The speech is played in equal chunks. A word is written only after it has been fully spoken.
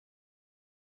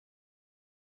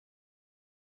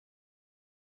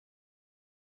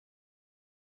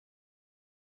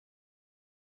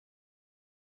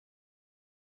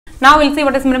Now we'll see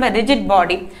what is meant by rigid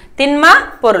body. திண்ம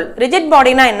பொருள். Rigid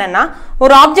body na என்னன்னா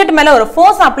ஒரு ஆப்ஜெக்ட் மேல ஒரு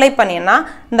ஃபோர்ஸ் அப்ளை பண்ணினா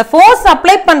இந்த ஃபோர்ஸ்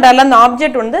அப்ளை பண்றதால அந்த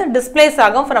ஆப்ஜெக்ட் வந்து டிஸ்ப்ளேஸ்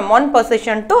ஆகும் from one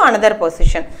position to another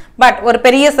position. But ஒரு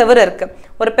பெரிய செவுரு இருக்கு,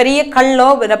 ஒரு பெரிய கல்லோ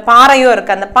ஒரு பாறையோ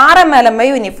இருக்கு, அந்த பாறை மேல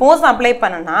நீ ஃபோர்ஸ் அப்ளை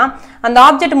பண்ணனா அந்த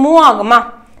ஆப்ஜெக்ட் மூவ் ஆகுமா?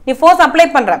 நீ ஃபோர்ஸ் அப்ளை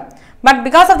பண்ற, but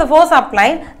because of the force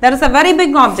applied there is a very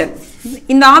big object.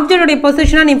 இந்த ஆப்ஜெக்ட் உடைய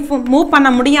பொசிஷனை நீ மூவ் பண்ண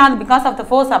முடியாது because of the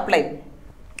force applied.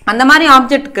 அந்த மாதிரி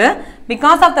ஆப்ஜெக்ட்க்கு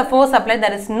because of the force applied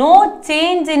there is no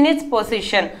change in its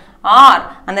position or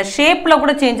அந்த ஷேப்ல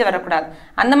கூட சேஞ்ச் வரக்கூடாது.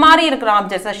 அந்த மாதிரி இருக்கிற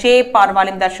objects shape or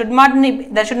volume there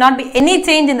should not be any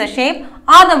change in the shape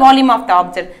or the volume of the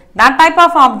object. That type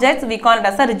of objects we call it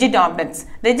as a rigid objects.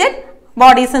 Rigid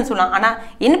bodies ன்னு சொல்லலாம். ஆனா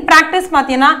in practice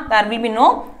பாத்தீங்கன்னா there will be no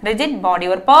rigid body.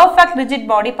 ஒரு perfect rigid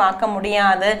body பார்க்க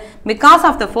முடியாது because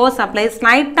of the force applied.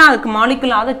 ஸ்லைட்டா அதுக்கு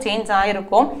molecule ஆவது change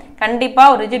ஆயிருக்கும், கண்டிப்பா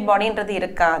ஒரு rigid bodyன்றது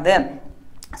இருக்காது.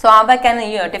 So how can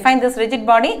you define this rigid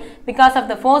body? Because of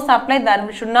the force applied there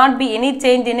should not be any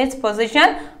change in its position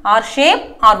or shape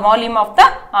or volume of the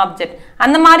object.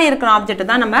 அந்த மாதிரி இருக்கிற object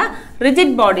தான் நம்ம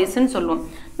rigid bodies ன்னு சொல்லுவோம்.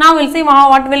 Now we'll see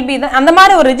what will be the அந்த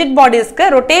மாதிரி ஒரு rigid bodies க்கு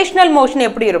rotational motion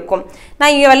எப்படி இருக்கும்.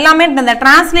 நான் இங்க எல்லாமே இந்த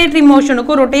translatory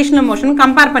motionக்கு rotational motion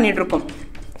கம்பேர் பண்ணிட்டு இருக்கோம்.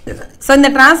 So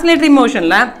இந்த translatory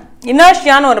motionல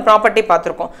inertia ன்னு ஒரு ப்ராப்பர்ட்டி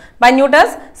பார்த்திருக்கோம். By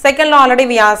Newton's second law already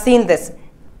we have seen this.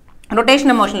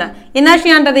 Rotational motion.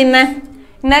 Inertia is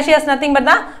inertia is nothing but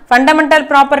the fundamental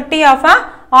property of a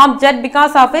object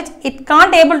because of which it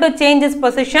can't able to change its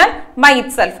position by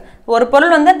itself. ஒரு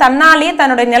பொருள் வந்து தன்னாலேயே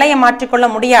தன்னுடைய நிலையை மாற்றிக்கொள்ள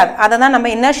முடியாது. அதை தான் நம்ம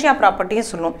inertia property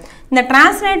சொல்லுவோம். இந்த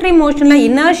translatory motionல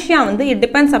inertia வந்து it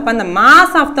depends upon the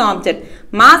mass of the object.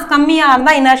 mass கம்மியா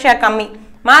இருந்தா inertia கம்மி,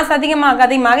 mass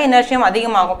அதிகமாக inertia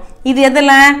அதிகமாகும். இது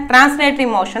எதுல? translatory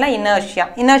motionல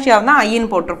inertia தான் I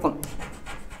ன்னு போட்டிருக்கும்.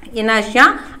 Inertia,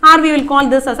 or we will call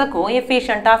this as a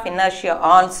coefficient of inertia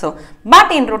also. But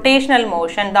in rotational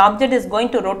motion the object is going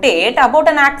to rotate about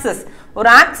an axis. ஒரு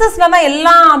axis ல தான்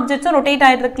எல்லா ஆப்ஜெக்ட்ஸும் rotate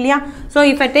ஆயிட்டு இருக்கு இல்லையா? So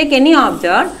if I take any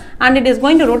object and it is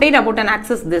going to rotate about an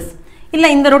axis this, இல்ல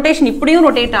இந்த rotation இப்படியும்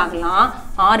rotate ஆகலாம்,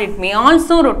 or it may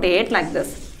also rotate like this.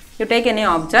 You take any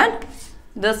object,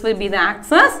 this will be the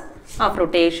axis of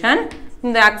rotation.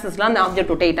 இந்த axis ல அந்த object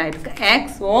rotate ஆயிருக்கு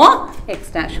x o x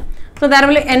dash. So there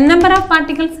will be n number of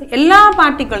particles. எல்லா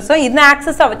particles in the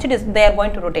axis of which they are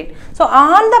going to rotate. So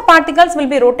all the particles will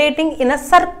be rotating in a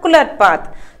circular path.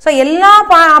 So எல்லா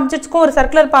objectsக்கும் ஒரு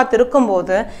circular path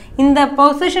இருக்கும்போது இந்த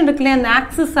position இருக்குல்ல அந்த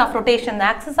axis of rotation, the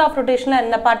axis of rotationல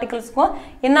எல்லா particlesக்கும்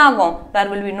என்ன ஆகும்? There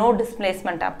will be no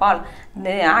displacement at all.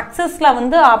 The axisல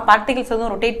வந்து particles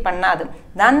வந்து rotate பண்ணாது.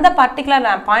 அந்த particular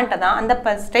point தான்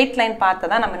அந்த straight line path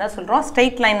தான் நம்ம என்ன சொல்றோம்?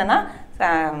 Straight line னா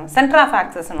center of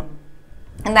axis னு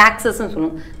அந்த axis ன்னு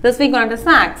சொல்லுவோம். This we call it as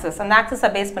the axis. அந்த axis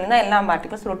பேஸ் பண்ணி தான் எல்லா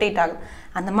particles rotate ஆகும்.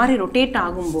 அந்த மாதிரி rotate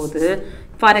ஆகும்போது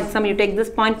for example you take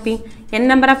this point P, n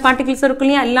number of particles இருக்கு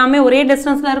இல்லையா, எல்லாமே ஒரே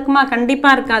டிஸ்டன்ஸ்ல இருக்குமா? கண்டிப்பா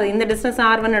இருக்காது. இந்த டிஸ்டன்ஸ்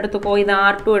r1 எடுத்துக்கோ, இது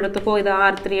r2 எடுத்துக்கோ, இது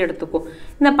r3 எடுத்துக்கோ.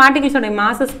 இந்த particles ஓட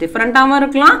masses different-ஆவும்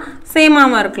இருக்கலாம்,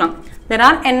 same-ஆவும் இருக்கலாம். There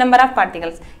are n number of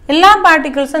particles. எல்லா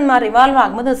particles இந்த மாதிரி revolve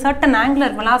ஆகும்போது certain angular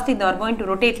velocity they are going to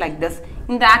rotate like this.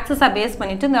 இந்த axis பேஸ்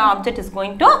பண்ணிட்டு the object is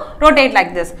going to rotate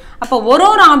like this. அப்ப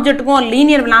ஒரு ஆப்ஜெக்ட்டுக்கும்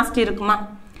linear velocity இருக்குமா?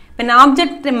 When an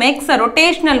object makes a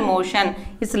rotational motion,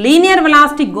 its linear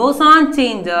velocity goes on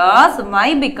changes. Why?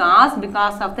 Because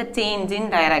of the change in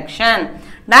direction.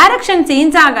 Direction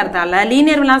change ஆகிறதால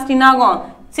linear velocity என்னாகும்?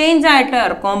 Change ஆயிட்டே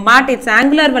இருக்கும். But its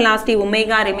angular velocity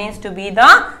omega remains to be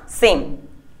the same.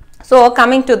 So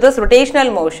coming to this rotational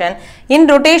motion, in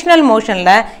rotational motion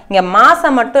la inga mass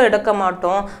mattum edukka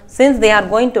maatom, since they are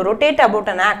going to rotate about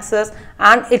an axis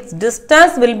and its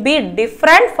distance will be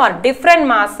different for different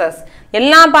masses.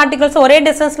 எல்லா particles ஒரே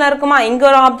டிஸ்டன்ஸ்ல இருக்குமா? இங்க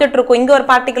ஒரு object இருக்கும், இங்க ஒரு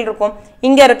particle இருக்கும்,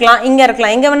 இங்க இருக்கலாம்,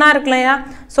 எங்க வேணா இருக்கலாம்.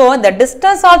 So the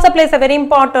distance also plays a very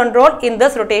important role in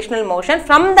this rotational motion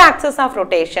from the axis of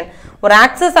rotation. ஒரு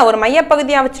axis ஒரு மைய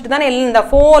பகுதியா வச்சிட்டு தான் இந்த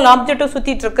whole object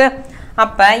சுத்திட்டு இருக்கு.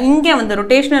 அப்ப இங்க வந்து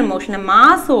rotational motion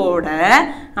mass ஓட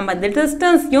நம்ம the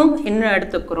distance யும் என்ன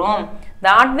எடுத்துக்கிறோம்?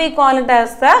 That we call it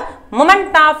as the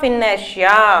moment of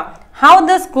inertia. How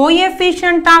this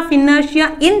coefficient of inertia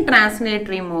in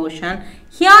translatory motion,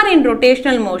 here in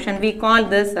rotational motion we call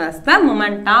this as the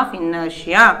moment of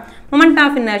inertia. Moment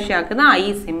of inertia க்கு தான்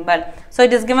I symbol. So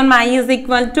it is given by I is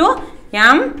equal to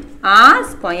m r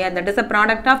square, that is a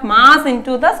product of mass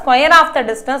into the square of the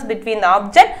distance between the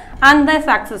object and the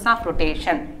axis of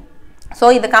rotation. So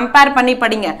இத compare பண்ணி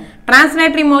படிங்க.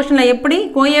 Translatory motion ல எப்படி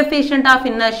coefficient of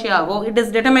inertia O, it is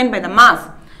determined by the mass.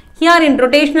 Here in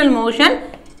rotational motion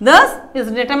this is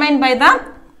determined by the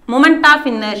moment of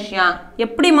inertia.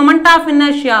 எப்படி moment of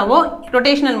inertia O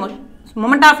rotational motion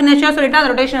moment of inertia சொல்லிட்டா அது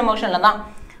rotational motionல தான்.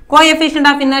 Coefficient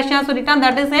of inertia சொல்லிட்டா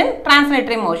that is in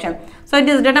translatory motion. So it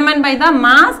is determined by the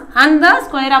mass and the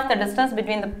square of the distance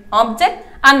between the object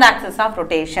and the axis of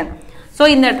rotation. So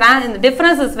in the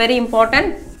difference is very important.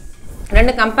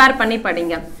 ரெண்டு compare பண்ணி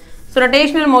படிங்க. So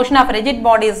rotational motion of rigid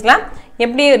bodiesல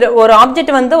எப்படி ஒரு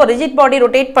object வந்து ஒரு rigid body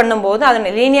rotate பண்ணும்போது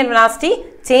அதோட linear velocity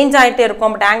change ஆயிட்டே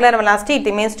இருக்கும், but angular velocity it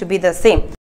remains to be the same.